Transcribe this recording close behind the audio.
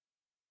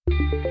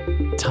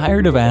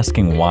Tired of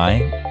asking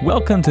why?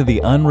 Welcome to the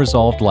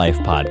Unresolved Life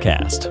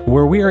podcast,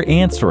 where we are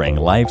answering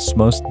life's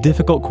most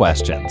difficult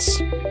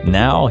questions.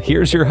 Now,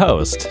 here's your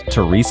host,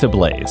 Teresa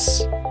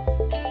Blaze.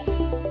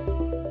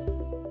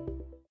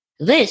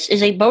 This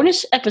is a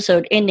bonus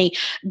episode in the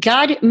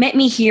God Met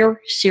Me Here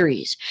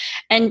series.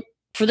 And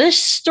for this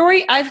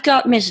story, I've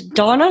got Miss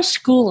Donna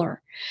Schooler.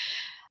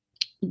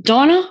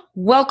 Donna,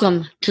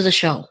 welcome to the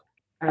show.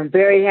 I'm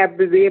very happy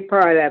to be a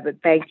part of it.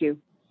 Thank you.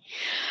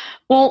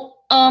 Well,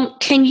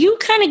 can you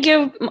kind of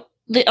give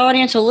the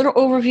audience a little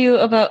overview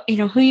about,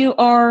 who you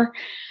are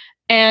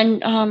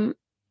and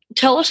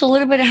tell us a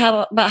little bit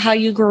about how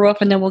you grew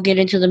up, and then we'll get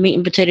into the meat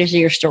and potatoes of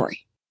your story.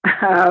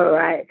 All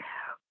right.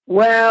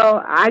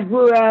 Well, I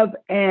grew up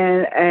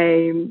in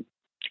a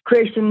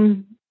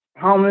Christian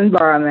home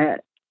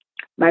environment.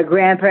 My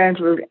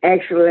grandparents were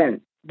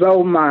excellent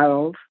role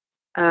models.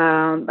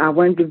 I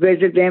went to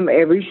visit them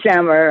every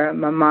summer.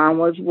 My mom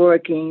was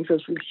working, so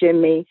she'd send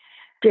me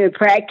to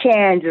Pratt,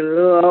 Kansas, a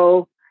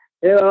little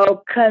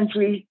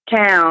country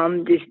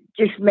town.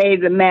 Just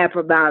made the map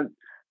about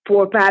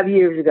 4 or 5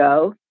 years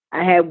ago.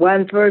 I had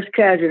one first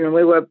cousin, and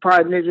we were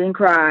partners in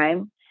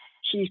crime.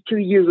 She's 2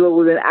 years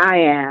older than I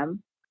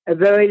am. A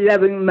very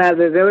loving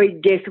mother, very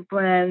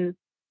disciplined,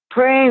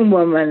 praying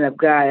woman of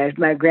God, as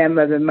my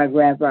grandmother and my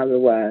grandfather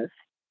was.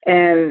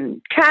 And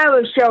kind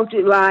of a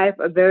sheltered life,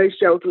 a very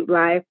sheltered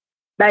life.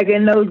 Back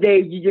in those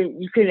days,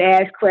 you couldn't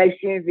ask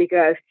questions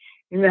because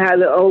you know how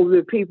the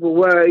older people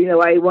were,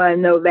 why you want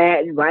to know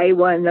that and why you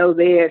want to know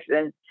this.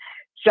 And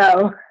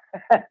so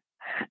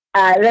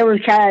that was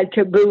kind of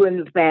taboo in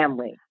the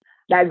family.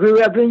 I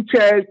grew up in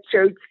church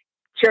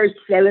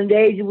 7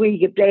 days a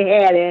week if they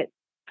had it.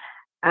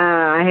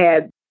 I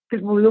had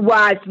people who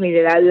watched me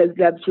that I looked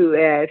up to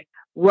as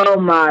role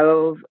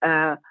models,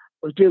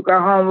 who took our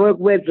homework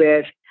with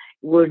us.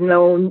 It was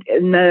none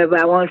of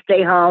I want to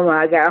stay home when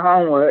I got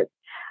homework.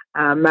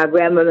 My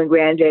grandmother and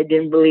granddad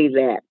didn't believe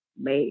that.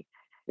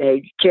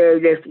 They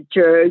carried us to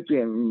church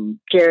and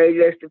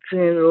carried us to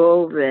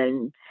funerals,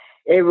 and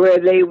everywhere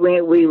they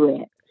went, we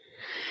went.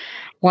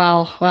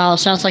 Wow.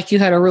 Sounds like you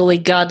had a really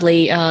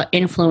godly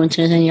influence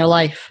in your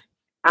life.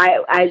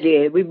 I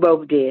did. We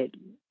both did.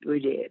 We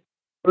did.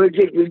 We're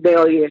just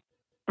rebellious.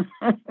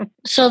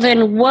 So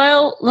then,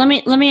 let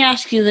me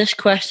ask you this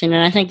question,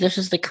 and I think this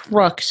is the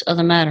crux of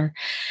the matter.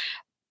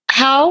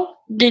 How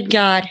did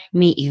God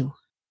meet you?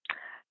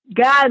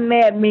 God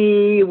met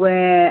me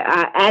when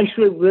I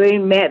was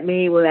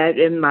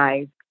in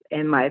my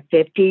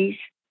 50s.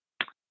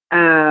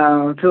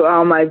 Through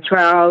all my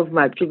trials,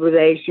 my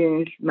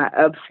tribulations, my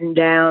ups and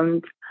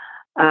downs,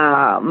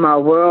 my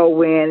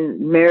whirlwind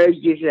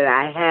marriages that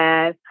I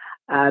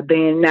had,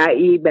 being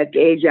naive at the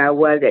age I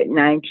was at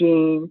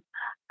 19,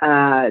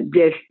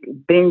 just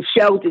being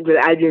sheltered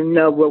that I didn't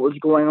know what was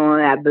going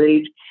on. I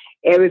believed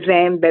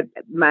everything that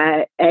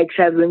my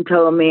ex-husband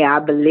told me. I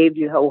believed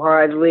it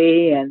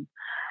wholeheartedly, and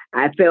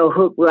I fell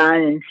hook,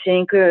 line, and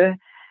sinker.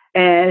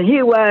 And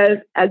he was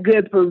a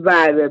good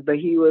provider, but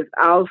he was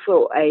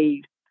also a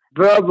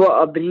verbal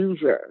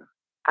abuser.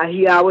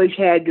 He always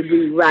had to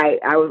be right.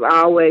 I was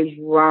always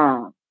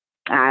wrong.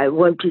 I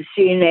went to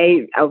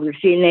CNA. I was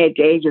a CNA at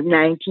the age of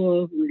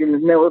 19. He was in the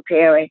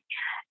military.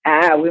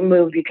 We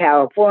moved to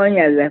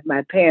California. I left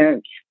my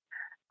parents.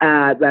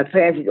 My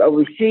parents were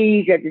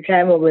overseas at the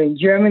time. Over in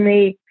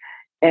Germany,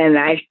 and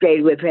I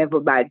stayed with him for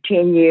about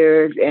 10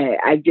 years. And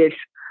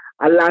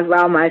I lost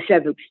all my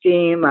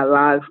self-esteem. I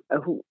lost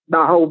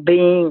my whole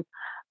being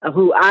of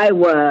who I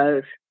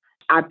was.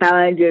 I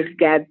finally just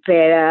got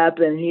fed up,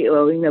 and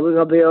we're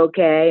gonna be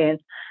okay. And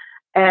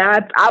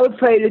I would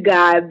pray to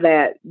God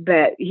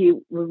that He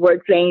would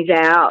work things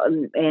out,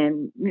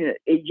 and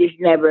it just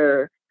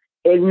never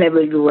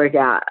did work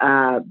out.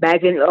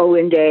 Back in the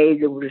olden days,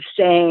 it was a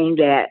saying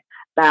that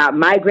about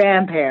my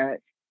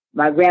grandparents,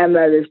 my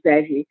grandmother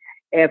especially,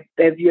 if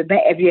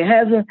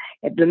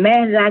the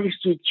man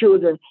likes your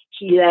children,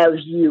 he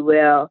loves you.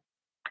 Well,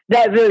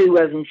 that really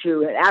wasn't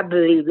true, and I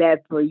believed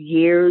that for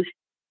years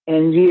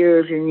and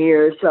years and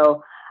years.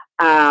 So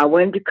I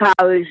went to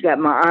college, got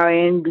my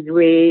RN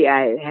degree.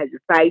 I had to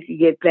fight to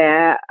get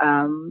that,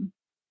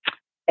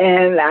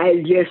 and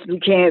I just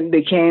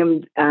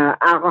became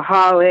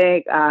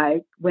alcoholic.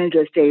 I went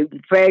to a state of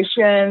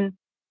depression.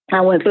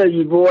 I went through a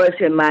divorce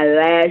in my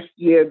last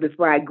year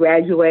before I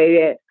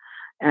graduated.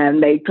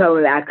 And they told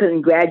me that I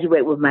couldn't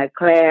graduate with my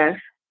class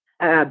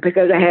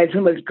because I had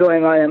too much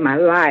going on in my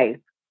life.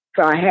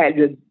 So I had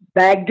to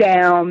back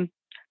down,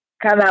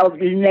 come out with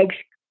the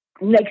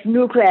next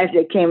new class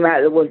that came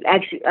out that was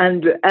actually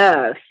under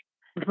us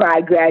before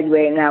I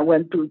graduated. And I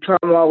went through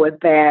turmoil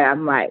with that.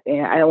 I'm like,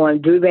 I don't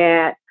want to do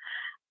that.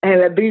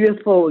 And a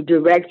beautiful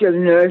director of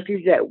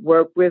nurses that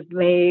worked with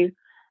me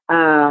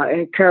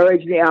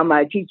encouraged me. All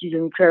my teachers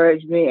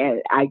encouraged me,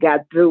 and I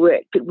got through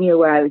it. It took me a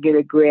while to get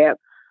a grip.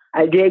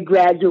 I did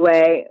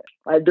graduate.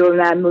 My daughter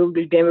and I moved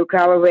to Denver,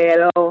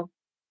 Colorado,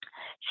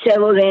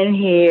 settled in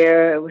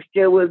here. We're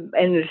still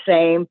in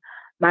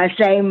my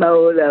same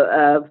mode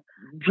of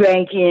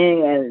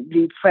drinking and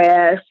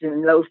depressed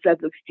and low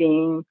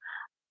self-esteem.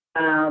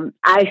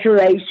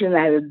 Isolation.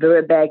 I had a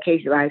very bad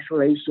case of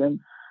isolation.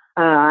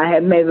 I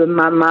had made up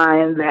my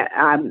mind that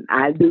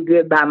I do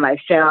good by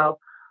myself.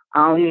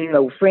 I don't need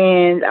no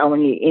friends. I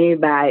don't need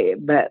anybody.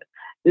 But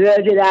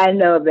little did I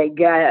know that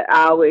God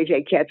always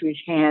had kept his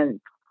hand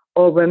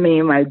over me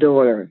and my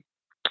daughter.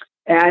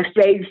 And I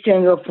stayed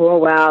single for a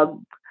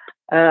while.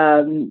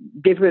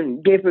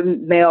 Different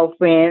male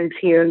friends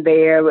here and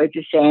there with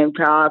the same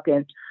talk,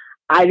 and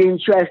I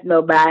didn't trust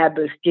nobody.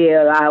 But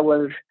still, I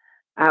was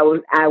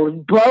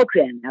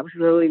broken. I was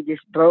really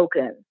just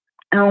broken.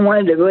 I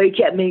wanted to really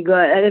kept me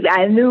going.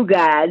 I knew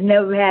God. I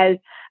never had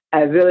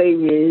a really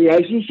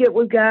relationship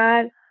with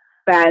God,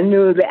 but I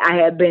knew that I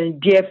had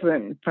been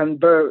different from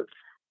birth.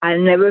 I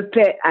never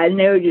fit. I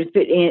never just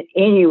fit in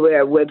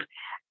anywhere with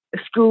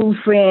school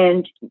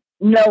friends.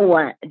 No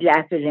one did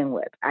I fit in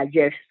with.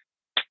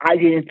 I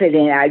didn't fit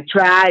in. I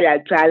tried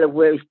to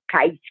wear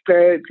tight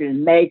skirts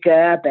and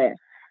makeup, and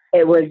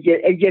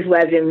it just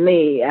wasn't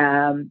me.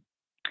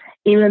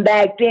 Even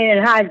back then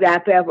in high school, I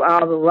fell for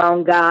all the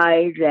wrong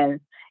guys, and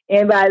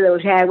anybody that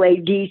was halfway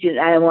decent,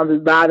 I didn't want to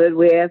be bothered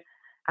with.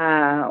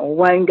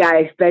 One guy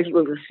especially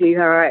was a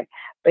sweetheart,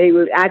 but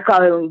I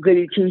call him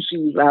goody two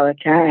shoes all the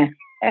time.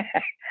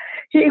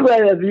 He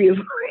was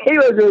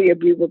really a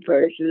beautiful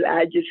person.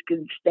 I just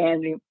couldn't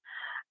stand him.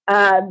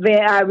 Then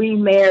I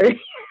remarried.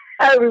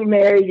 I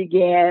remarried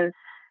again.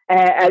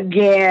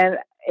 Again,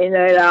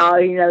 it all,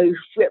 he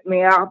stripped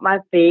me off my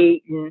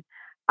feet, and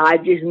I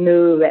just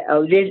knew that,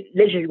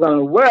 this is going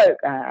to work.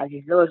 I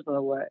just know it's going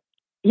to work.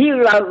 He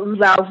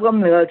was also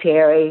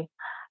military.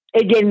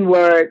 It didn't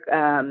work.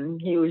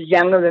 He was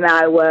younger than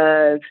I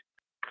was.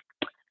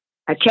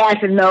 A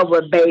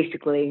Casanova,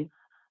 basically.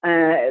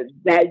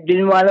 That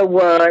didn't want to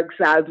work,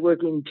 so I was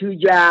working 2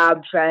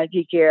 jobs trying to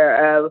take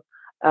care of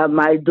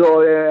my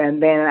daughter,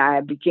 and then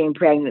I became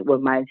pregnant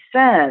with my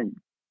son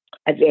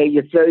at the age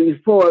of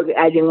 34.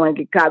 I didn't want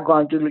to get caught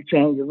going through the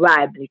change of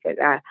life because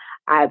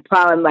I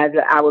promised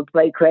that I would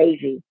play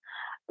crazy.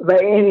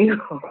 But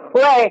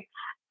anyway,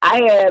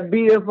 I had a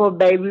beautiful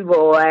baby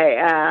boy,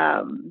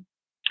 and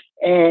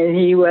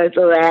he was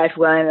the last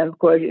one. Of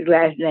course, his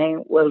last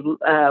name was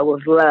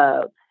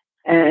Love.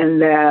 And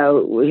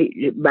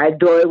my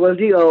daughter was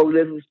the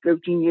oldest. It was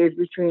 15 years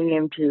between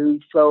them two.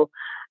 So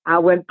I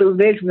went through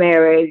this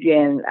marriage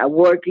and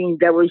working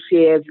double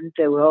shifts and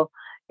said, well,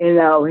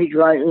 he's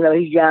going,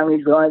 he's young,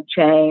 he's going to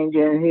change,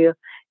 and he's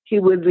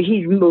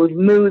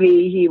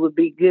moody. He would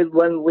be good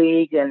one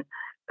week and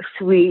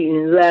sweet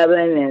and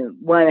loving and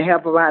want to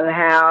help around the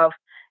house.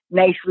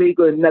 Next week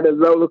was another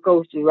roller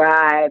coaster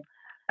ride.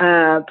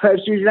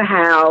 Purchased a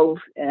house,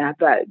 and I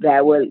thought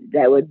that would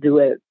do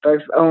it.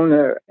 First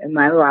owner in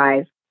my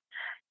life,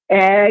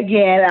 and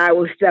again I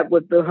was stuck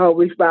with the whole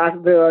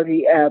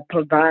responsibility of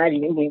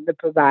providing, being the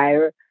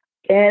provider.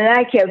 And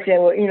I kept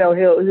saying, well,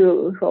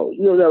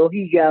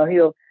 he's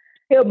young,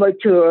 he'll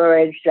mature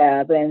and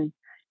stuff. And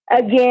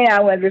again,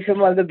 I went through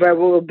some other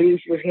verbal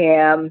abuse with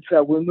him,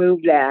 so we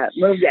moved to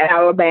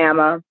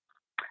Alabama.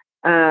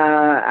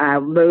 I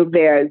moved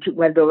there,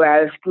 went to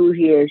out of school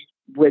here,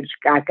 which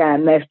I kind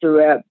of messed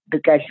her up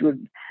because she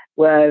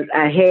was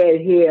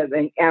ahead here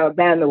in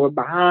Alabama, were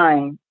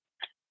behind.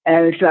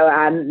 And so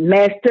I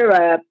messed her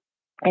up.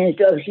 And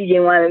so she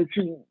didn't want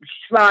to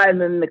smarter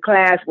than the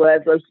class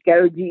was, so she got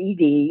her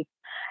GED.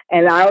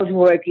 And I was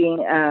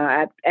working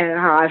at a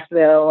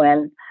hospital,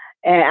 and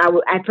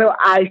I felt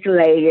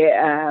isolated.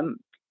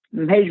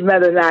 His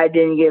mother and I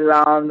didn't get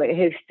along.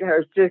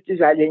 Her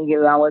sisters, I didn't get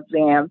along with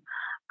them.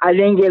 I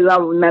didn't get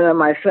along with none of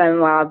my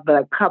son-in-laws,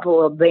 but a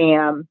couple of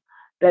them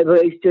that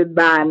really stood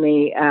by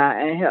me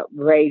and helped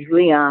raise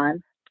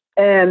Leon.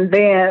 And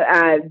then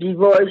I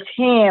divorced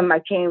him. I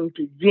came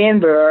to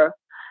Denver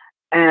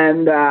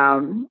and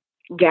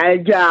got a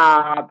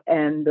job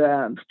and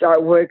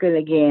started working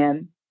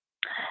again.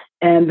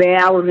 And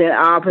then I was in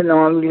off and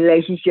on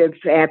relationships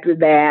after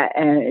that.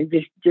 And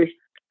it just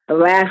the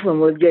last one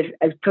was just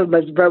as pretty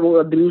much verbal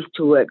abuse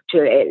to it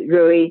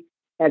really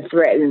had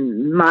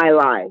threatened my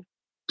life.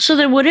 So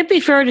then would it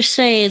be fair to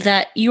say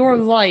that your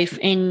life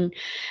in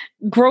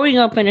growing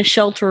up in a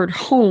sheltered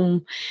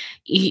home,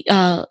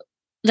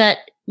 that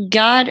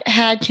God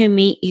had to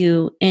meet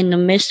you in the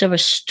midst of a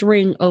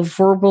string of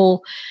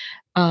verbal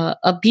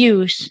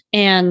abuse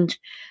and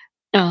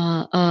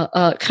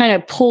kind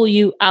of pull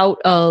you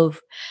out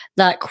of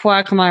that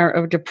quagmire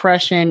of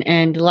depression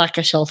and lack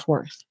of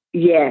self-worth?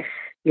 Yes.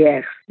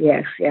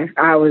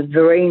 I was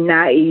very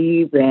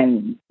naive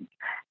and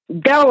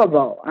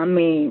gullible. I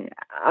mean,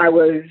 I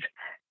was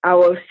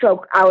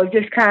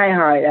just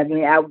kind-hearted. I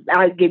mean,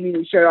 I'd give you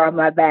the shirt off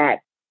my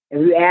back.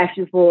 If you asked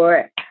me for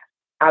it,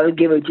 I would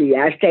give it to you.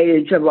 I stayed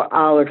in trouble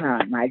all the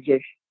time. I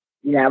just,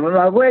 I'm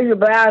like, where's your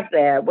blouse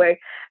there?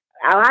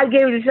 I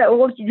gave you the shirt.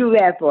 What you do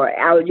that for?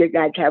 I was just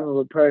that type of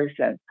a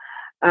person.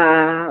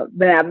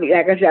 But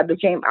like I said, I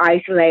became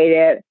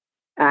isolated.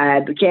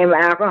 I became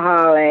an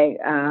alcoholic.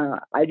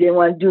 I didn't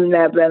want to do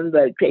nothing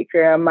but take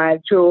care of my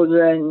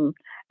children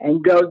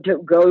and go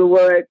to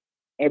work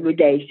every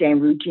day, same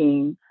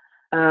routine.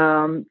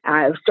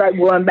 I started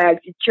going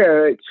back to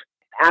church.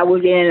 I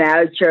was in and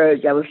out of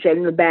church. I was sitting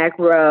in the back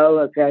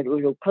row because it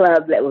was a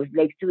club that was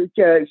next to the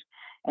church.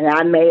 And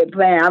I made a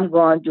plan. I'm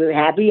going to a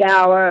happy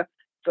hour.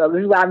 So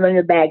this is why I'm in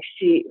the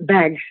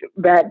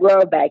back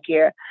row back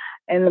here.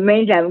 In the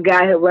meantime,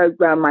 God had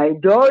worked on my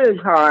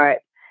daughter's heart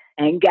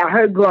and got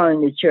her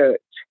going to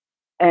church.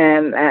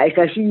 And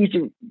because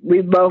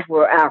we both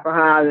were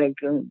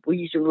alcoholics, and we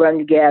used to run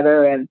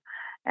together. And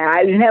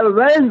I didn't have a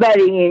running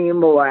buddy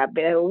anymore. I've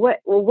been,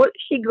 what's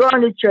she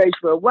going to church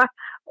for? What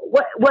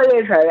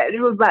is her? This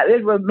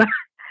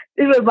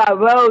was my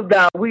road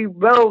dog. We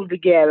rode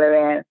together,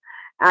 and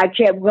I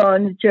kept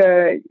going to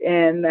church.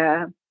 And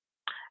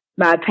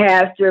my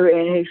pastor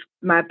and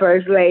my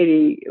first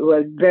lady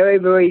was very,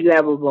 very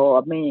lovable.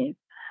 I mean,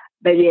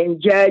 they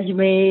didn't judge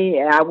me.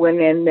 And I went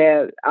in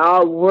there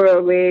all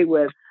worldly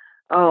with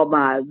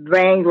my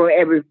rings on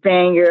every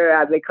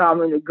finger. They called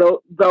me the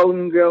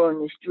golden girl in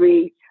the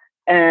street.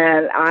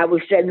 And I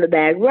was sitting in the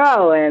back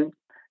row, and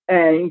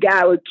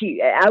God I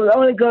would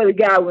only go to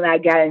God when I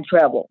got in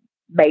trouble,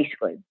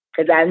 basically,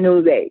 because I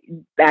knew that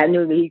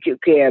He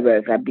took care of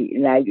us.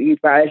 He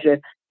probably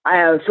said, I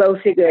am so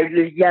sick of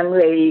this young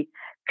lady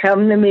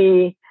coming to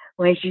me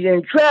when she's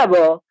in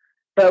trouble,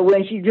 but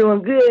when she's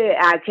doing good,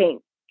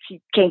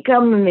 she can't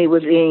come to me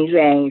with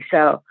anything.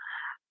 So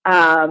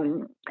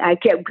I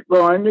kept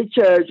going to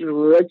church,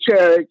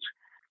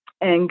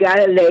 and God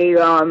had laid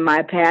on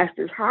my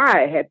pastor's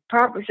heart, had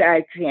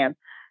prophesied to him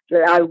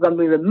that I was going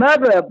to be the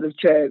mother of the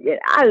church. And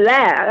I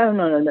laughed. Oh,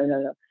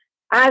 no.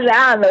 I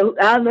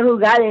don't know who.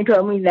 God ain't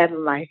told me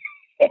nothing like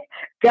that.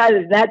 God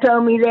has not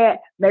told me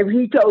that. Maybe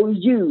He told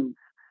you,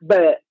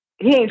 but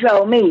He ain't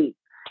told me.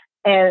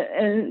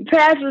 And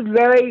pastor was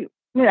very,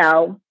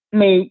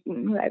 meek.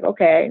 Like,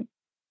 okay,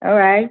 all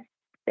right.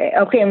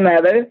 Okay,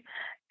 mother.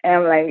 And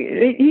I'm like,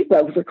 these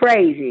folks are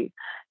crazy.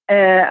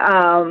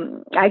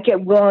 And I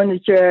kept going to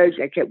church.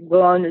 I kept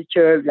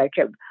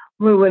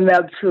moving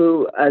up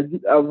to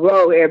a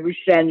row every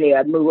Sunday.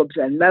 I'd move up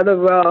to another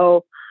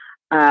row.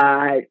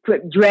 I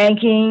quit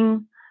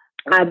drinking.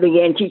 I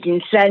began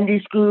teaching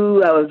Sunday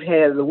school. I was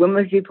head of the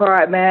women's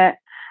department.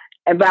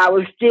 But I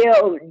was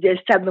still,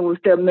 something was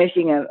still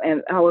missing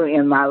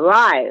in my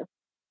life.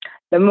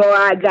 The more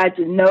I got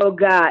to know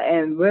God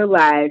and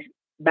realize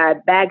by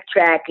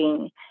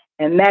backtracking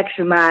and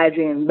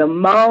maximizing the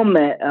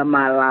moment of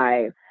my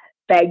life,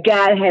 that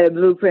God had a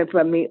blueprint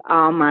for me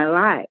all my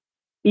life.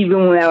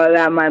 Even when I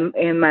was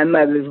in my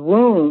mother's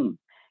womb,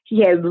 He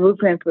had a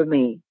blueprint for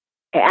me.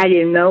 And I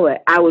didn't know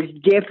it. I was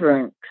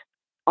different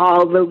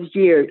all those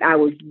years. I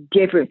was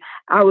different.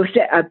 I was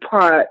set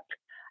apart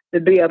to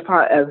be a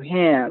part of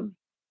Him.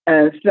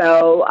 And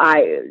so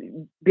I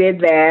did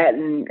that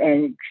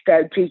and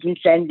started teaching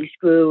Sunday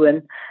school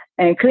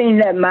and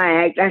cleaning up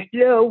my act. I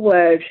still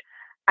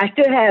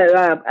had a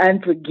lot of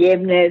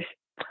unforgiveness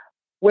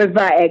with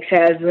my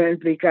ex-husband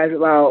because of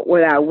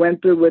what I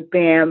went through with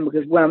them,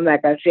 because one,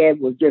 like I said,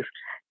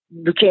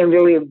 became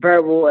really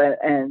verbal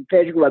and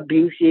physical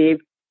abusive.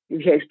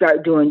 He had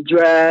started doing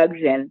drugs,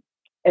 and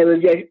it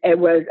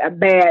was a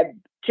bad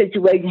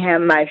situation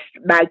having my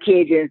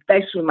kids, and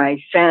especially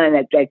my son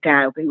at that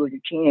time, because he was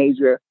a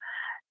teenager.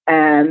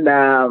 And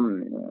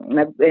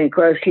of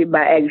course,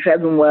 my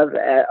ex-husband was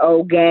an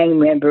old gang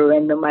member,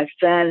 and then my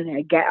son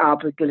had got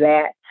off of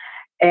that.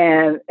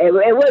 And it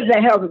wasn't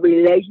a healthy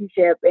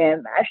relationship,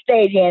 and I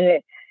stayed in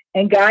it.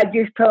 And God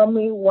just told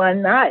me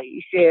one night,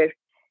 He says,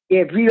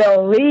 if you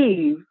don't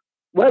leave,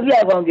 one of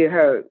y'all going to get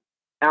hurt.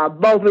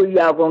 Both of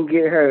y'all going to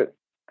get hurt.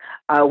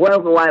 One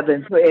of them was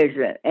in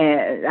prison.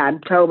 And I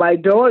told my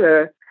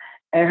daughter,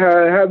 and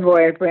her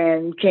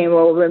boyfriend came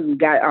over and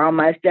got all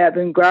my stuff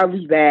in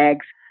garbage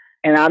bags,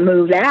 and I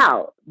moved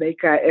out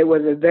because it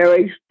was a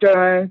very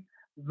stern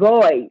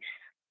voice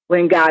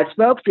when God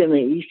spoke to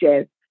me. He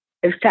said,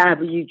 it's time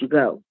for you to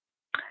go.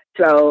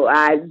 So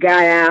I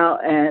got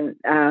out, and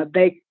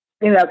they,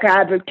 kind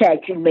of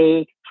protected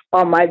me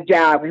on my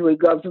job. He would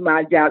go to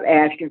my job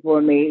asking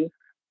for me.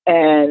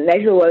 And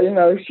they said,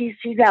 well, she's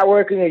not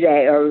working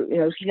today, or,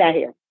 she's not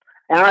here.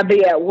 And I'll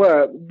be at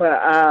work. But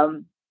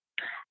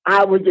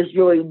I was just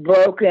really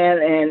broken,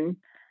 and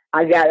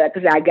I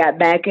got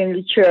back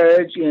into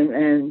church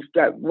and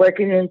started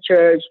working in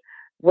church,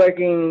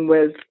 working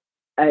with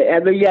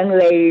other young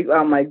ladies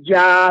on my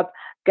job.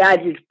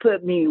 God just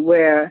put me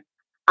where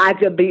I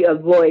could be a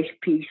voice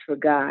piece for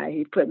God.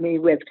 He put me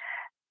with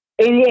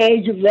any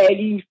age of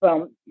ladies,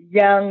 from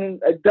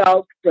young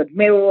adults to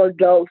middle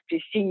adults to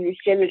senior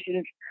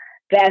citizens.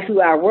 That's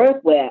who I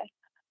work with.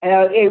 And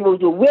I was able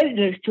to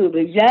witness to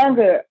the young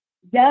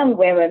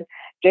women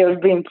that was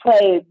being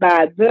played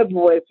by their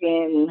boyfriends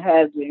and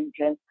husbands.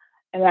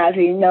 And I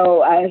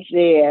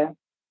said,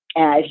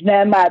 and it's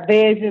none of my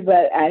business,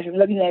 but I was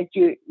looking at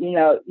you,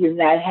 you're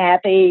not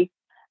happy.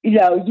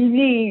 You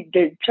need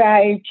to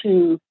try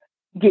to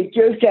get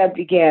yourself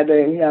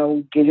together,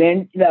 get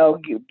in,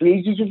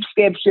 read you some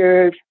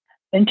scriptures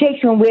and take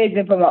some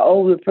wisdom from an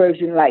older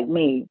person like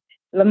me.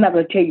 I'm not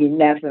going to tell you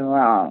nothing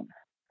wrong.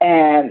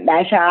 And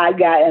that's how I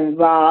got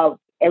involved.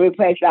 Every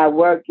place I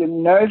worked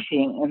in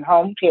nursing and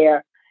home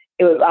care,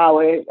 it was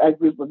always a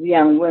group of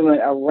young women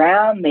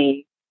around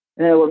me.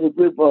 And there was a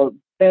group of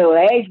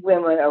middle-aged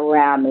women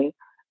around me.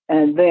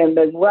 And then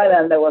there's one of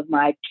them that was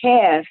my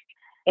test.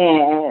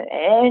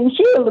 And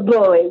she was a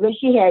bully, but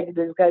she had to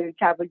do because of the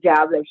type of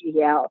job that she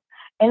held.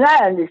 And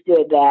I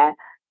understood that.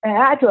 And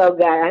I told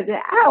God, I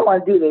said, I don't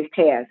want to do this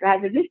test. I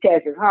said, this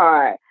test is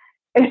hard.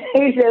 And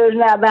he said, it's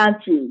not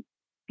about you.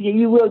 He said,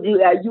 you will do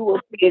that. You will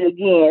see it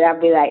again. I'll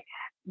be like,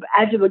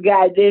 I said, but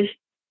God, this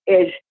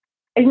is,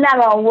 it's not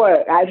going to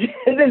work. I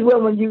said, this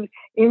woman,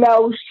 you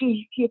know,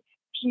 she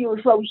was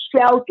so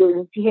sheltered,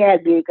 and she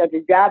had to because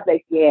the job that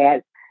she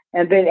had,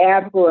 and been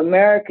African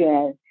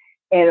American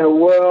in a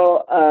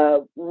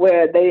world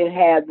where they didn't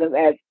have them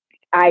as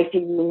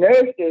ICU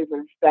nurses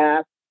and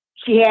stuff.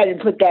 She had to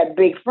put that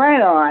big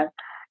front on,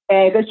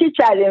 and because she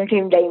tried to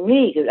intimidate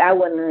me because I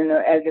wasn't in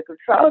her as a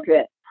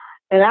consultant.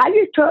 And I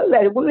just told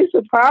her, what is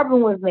the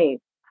problem with me?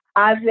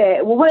 I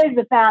said, well, what is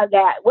the found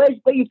out? What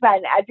you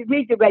find out? I said,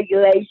 read the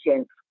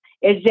regulations.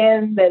 It's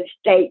in the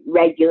state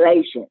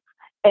regulations.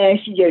 And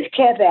she just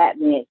kept at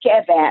me.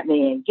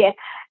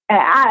 And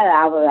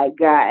I was like,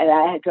 God, and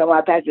I had told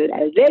my pastor,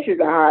 this is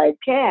a hard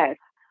test.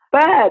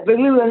 But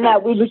believe it or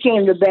not, we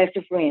became the best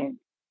of friends.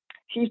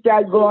 She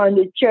started going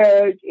to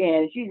church,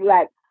 and she's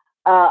like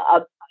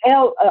an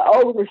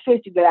older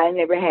sister that I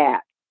never had.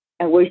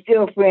 And we're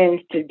still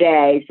friends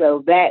today.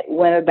 So that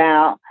went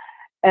about.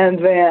 And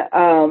then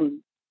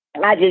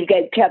I just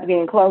kept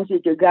getting closer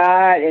to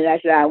God. And I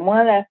said, I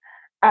want to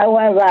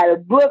write a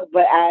book,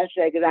 but I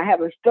said, because I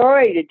have a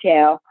story to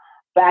tell.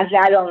 But I said,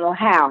 I don't know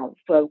how.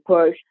 So, of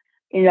course,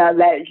 you know,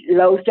 that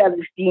low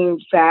self-esteem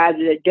side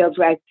that does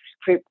like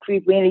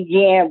creep in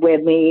again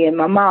with me in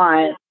my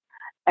mind.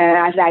 And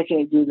I said, I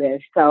can't do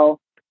this. So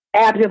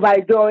after my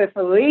daughter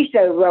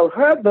Felicia wrote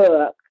her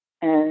book,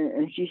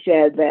 and she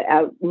said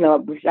that, you know,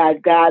 besides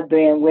God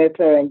being with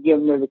her and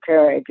giving her the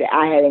courage,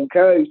 I had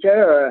encouraged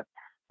her.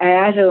 And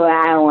I said,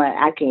 well,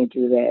 I can't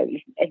do that.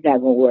 It's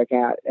not going to work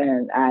out.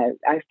 And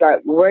I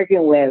started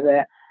working with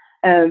her.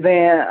 And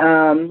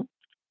then,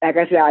 like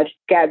I said,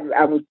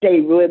 I would stay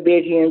really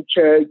busy in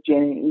church,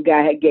 and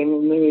God had gave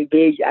me many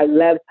visions. I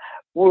love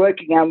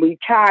working. I'm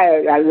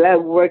retired. I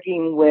love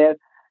working with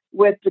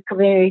the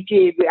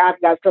community.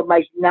 I've got so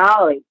much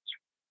knowledge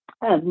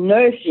of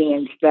nursing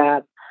and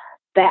stuff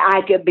that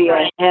I could be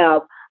a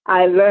help.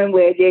 I learned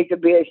what it is to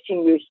be a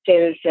senior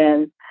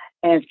citizen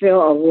and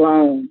feel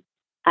alone.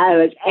 I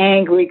was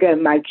angry because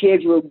my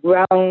kids were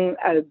grown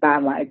by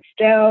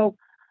myself.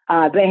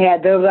 They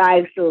had their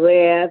lives to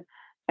live.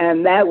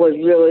 And that was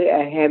really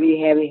a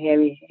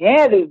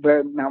heavy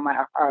burden on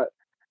my heart.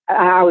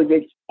 I was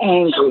just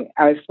angry.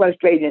 I was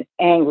frustrated and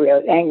angry. I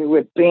was angry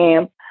with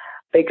them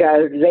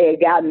because they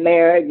had gotten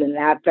married, and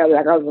I felt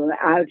like I was on the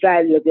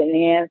outside looking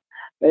in.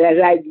 But as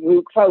I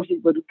grew closer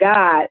with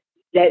God,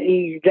 that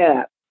eased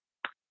up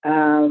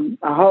a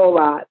whole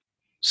lot.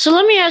 So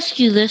let me ask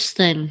you this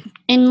then.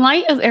 In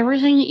light of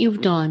everything that you've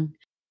done,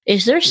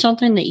 is there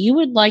something that you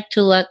would like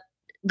to let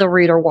the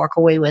reader walk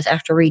away with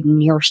after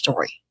reading your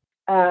story?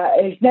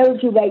 It's never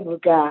too late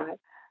with God.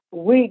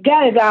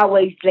 God is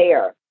always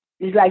there.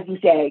 Just like you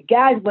said,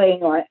 God's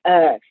waiting on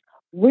us.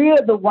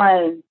 We're the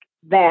ones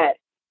that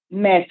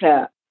mess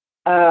up.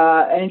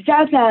 And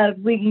sometimes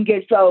we can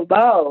get so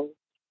low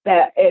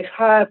that it's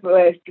hard for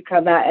us to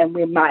come out, and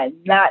we might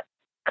not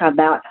come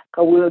out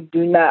because we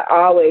do not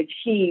always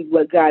heed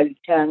what God is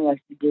telling us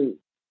to do.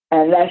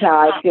 And that's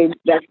how I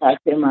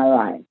see my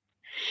life.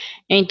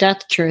 Ain't that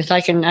the truth?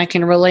 I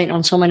can relate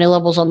on so many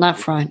levels on that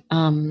front.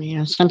 You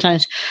know,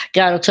 sometimes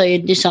God will tell you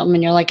to do something,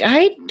 and you're like,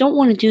 I don't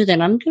want to do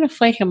that. I'm going to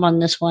fight him on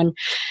this one.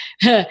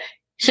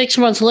 6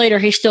 months later,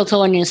 he's still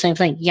telling you the same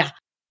thing. Yeah,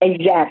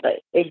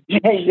 exactly.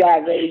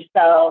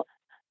 So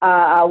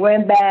I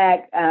went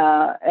back.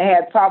 I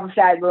had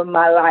prophesied with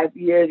my life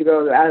years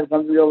ago that I was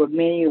going to be over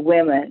many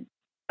women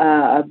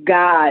of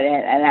God,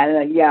 and I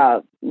know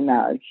y'all.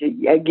 No,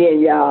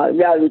 again, y'all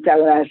be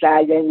talking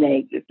outside their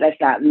naked. That's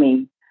not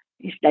me.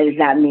 That is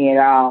not me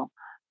at all.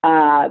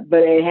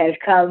 But it has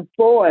come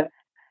forth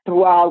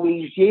through all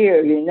these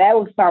years. And that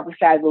was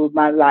prophesied with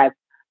my life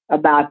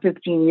about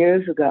 15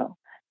 years ago.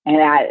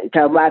 And I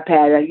told my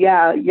pastor,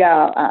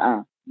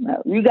 no,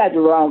 you got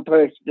the wrong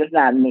person. That's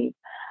not me.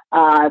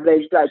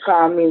 They start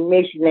calling me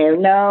missionary.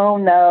 No,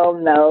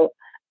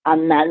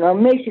 I'm not no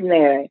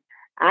missionary.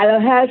 I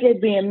don't have to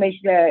be a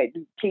missionary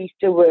to teach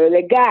the word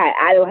of God.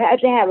 I don't have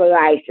to have a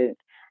license.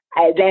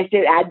 That's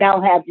it. I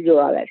don't have to do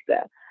all that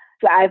stuff.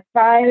 So I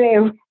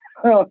finally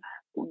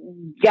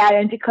got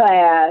into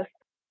class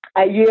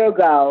a year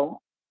ago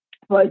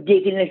for a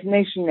deaconess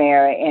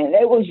missionary, and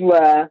it was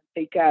rough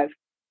because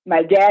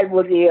my dad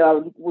was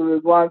ill. We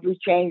were going through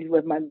changes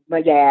with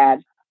my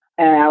dad,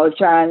 and I was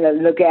trying to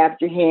look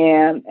after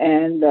him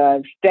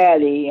and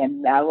study,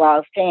 and I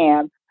lost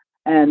him.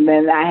 And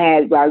then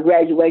our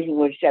graduation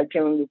was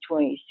September the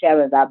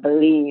 27th, I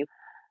believe,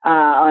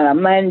 on a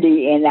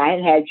Monday, and I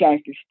hadn't had a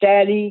chance to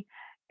study.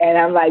 And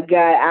I'm like,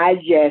 God, I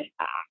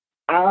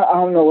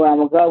don't know where I'm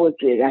going to go with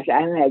this. I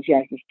haven't had a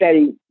chance to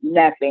study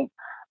nothing.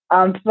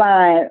 I'm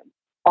flying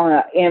on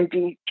an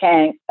empty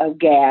tank of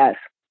gas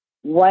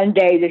one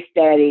day to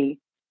study,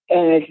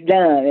 and it's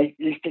done. It's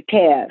just a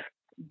test.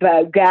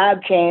 But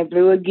God came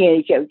through again.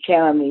 He kept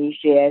telling me,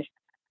 he says,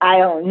 I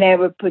don't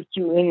never put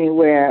you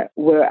anywhere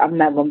where I'm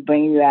not going to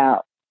bring you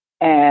out.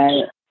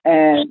 And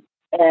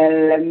the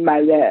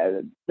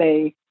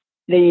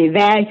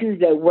evangelists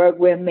that work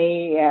with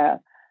me,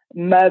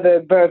 Mother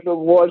Bertha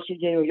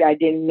Washington, which I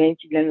didn't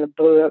mention in the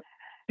book,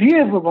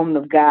 beautiful woman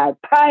of God,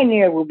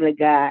 pioneer woman of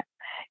God.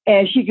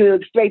 And she could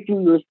look straight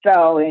through your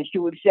soul, and she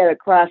would sit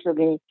across from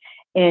me,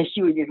 and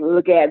she would just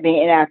look at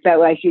me, and I felt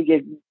like she was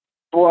just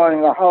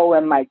boring a hole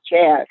in my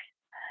chest.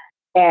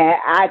 And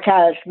I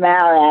kind of smiled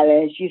at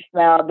her, and she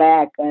smiled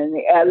back, and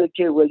the other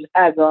two would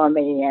hug on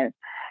me, and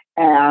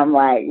I'm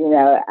like,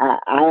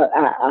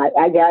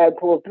 I got to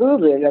pull through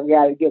this. I've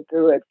got to get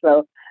through it.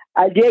 So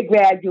I did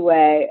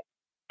graduate,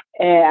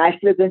 and I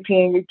still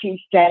continue to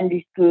teach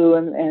Sunday school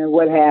and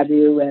what have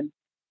you.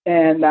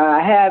 And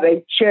I have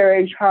a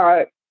Cherished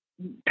Heart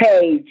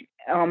page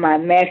on my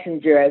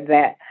messenger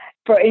that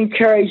for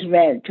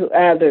encouragement to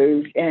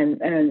others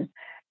and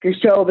to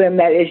show them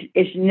that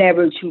it's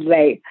never too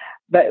late.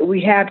 But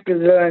we have to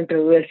learn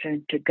to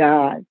listen to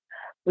God.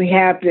 We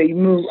have to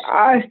move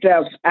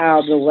ourselves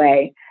out of the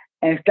way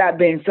and stop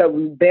being so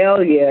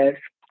rebellious,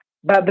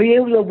 but be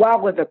able to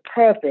walk with a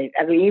purpose.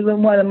 I mean,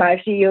 even one of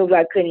my CEOs,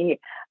 I couldn't hear,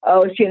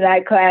 she's in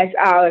that class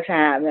all the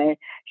time. And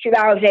she'd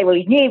always say, well,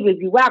 you need to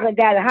be walking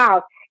down the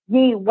house, you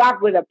need to walk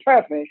with a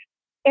purpose.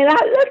 And I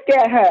looked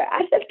at her.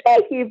 I said,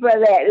 thank you for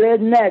that little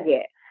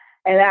nugget.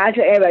 And I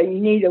said, Eva, you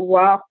need to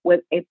walk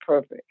with a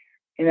purpose.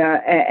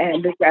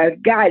 And because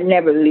God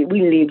never we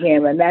leave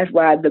him. And that's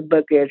why the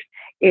book is,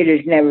 it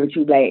is never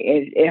too late.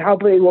 It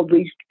hopefully will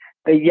be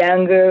the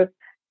younger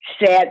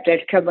set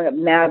that's coming up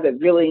now that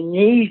really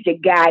needs the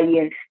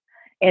guidance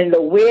and the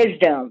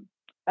wisdom.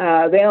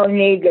 They don't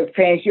need the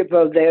friendship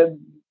of their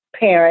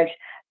parents.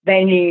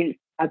 They need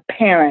a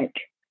parent.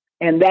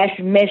 And that's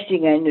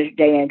missing in this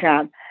day and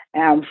time.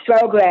 And I'm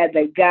so glad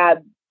that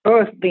God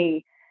birthed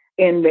me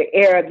in the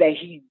era that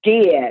he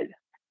did,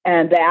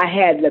 and that I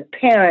had the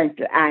parents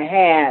that I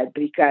had,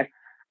 because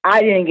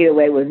I didn't get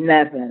away with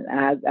nothing.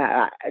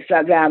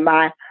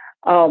 Sometimes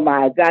oh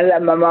my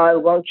God, my mom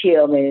was going to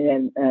kill me.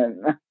 And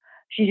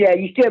she said,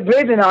 you still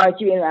breathing, aren't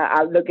you? And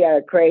I look at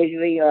her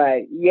crazily,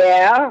 like,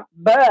 yeah,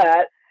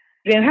 but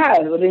then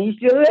how? Well, then you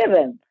still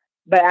living.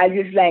 But I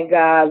just thank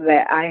God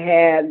that I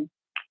had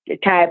the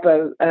type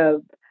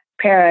of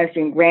parents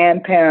and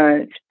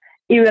grandparents,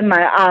 even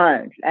my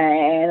aunts.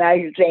 And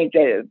I just think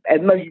that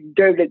as much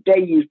dirt that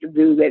they used to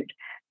do, that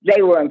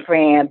they weren't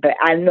praying, but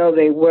I know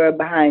they were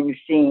behind the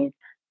scenes.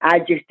 I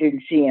just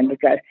didn't see them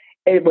because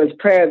it was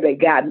prayer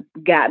that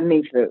got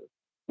me through.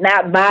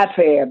 Not my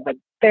prayer, but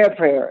their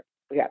prayer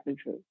got me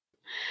through.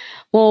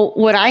 Well,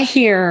 what I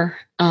hear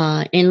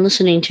in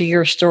listening to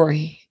your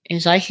story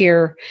is I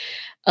hear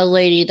a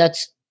lady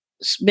that's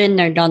been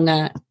there, done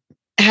that,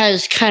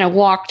 has kind of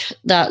walked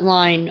that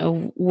line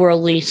of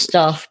worldly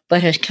stuff,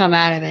 but has come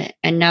out of it.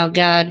 And now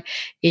God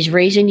is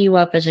raising you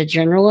up as a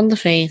general in the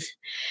faith,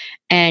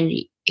 and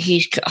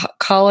he's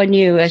calling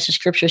you, as the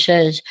scripture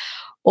says,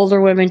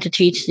 older women to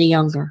teach the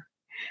younger.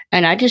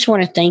 And I just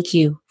want to thank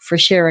you for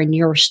sharing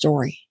your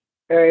story.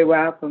 Very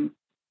welcome.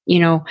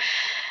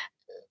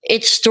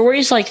 It's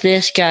stories like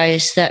this,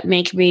 guys, that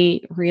make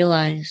me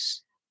realize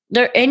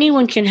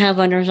anyone can have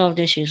unresolved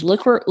issues.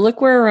 Look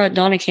where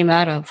Donna came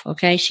out of.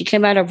 Okay, she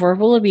came out of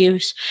verbal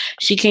abuse.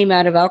 She came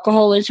out of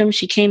alcoholism.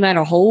 She came out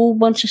of a whole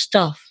bunch of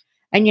stuff,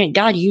 and yet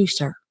God used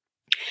her.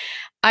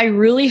 I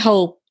really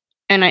hope,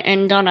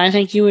 and Donna, I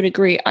think you would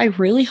agree. I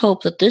really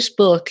hope that this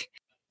book,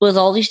 with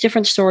all these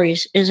different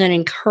stories, is an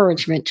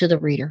encouragement to the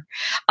reader.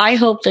 I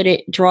hope that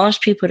it draws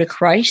people to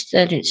Christ,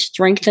 that it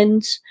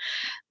strengthens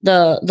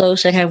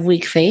those that have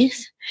weak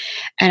faith.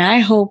 And I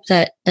hope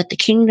that the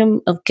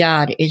kingdom of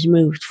God is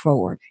moved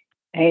forward.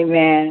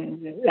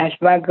 Amen. That's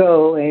my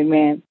goal.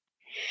 Amen.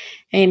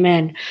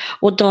 Amen.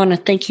 Well, Donna,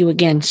 thank you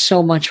again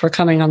so much for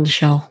coming on the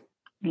show.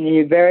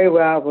 You're very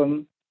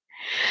welcome.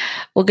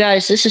 Well,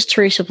 guys, this is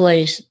Teresa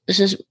Blaze. This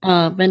has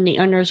been the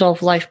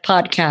Unresolved Life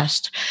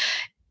podcast.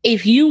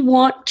 If you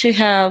want to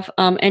have,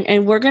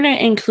 and we're going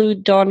to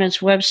include Donna's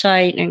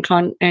website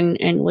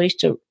and ways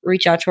to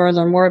reach out to her and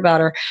learn more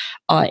about her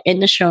in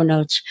the show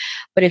notes.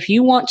 But if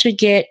you want to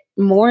get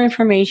more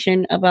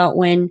information about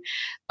when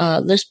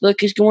this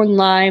book is going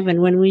live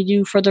and when we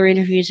do further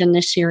interviews in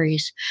this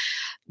series,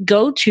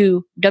 go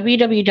to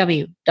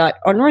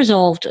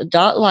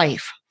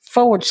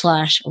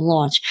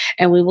www.unresolved.life/launch,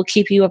 and we will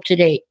keep you up to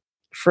date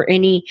for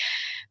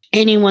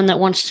anyone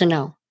that wants to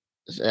know.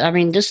 I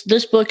mean,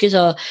 this book is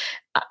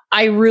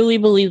I really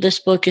believe this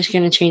book is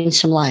going to change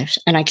some lives,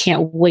 and I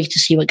can't wait to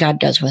see what God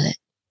does with it.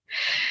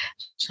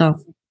 So,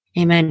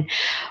 amen.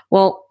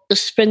 Well,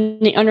 this has been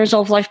the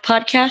Unresolved Life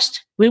podcast.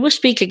 We will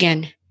speak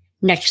again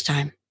next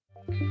time.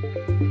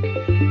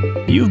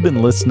 You've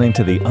been listening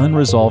to the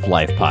Unresolved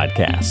Life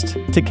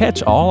podcast. To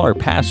catch all our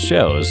past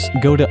shows,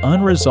 go to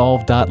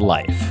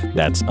unresolved.life.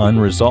 That's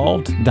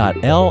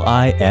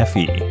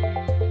unresolved.life.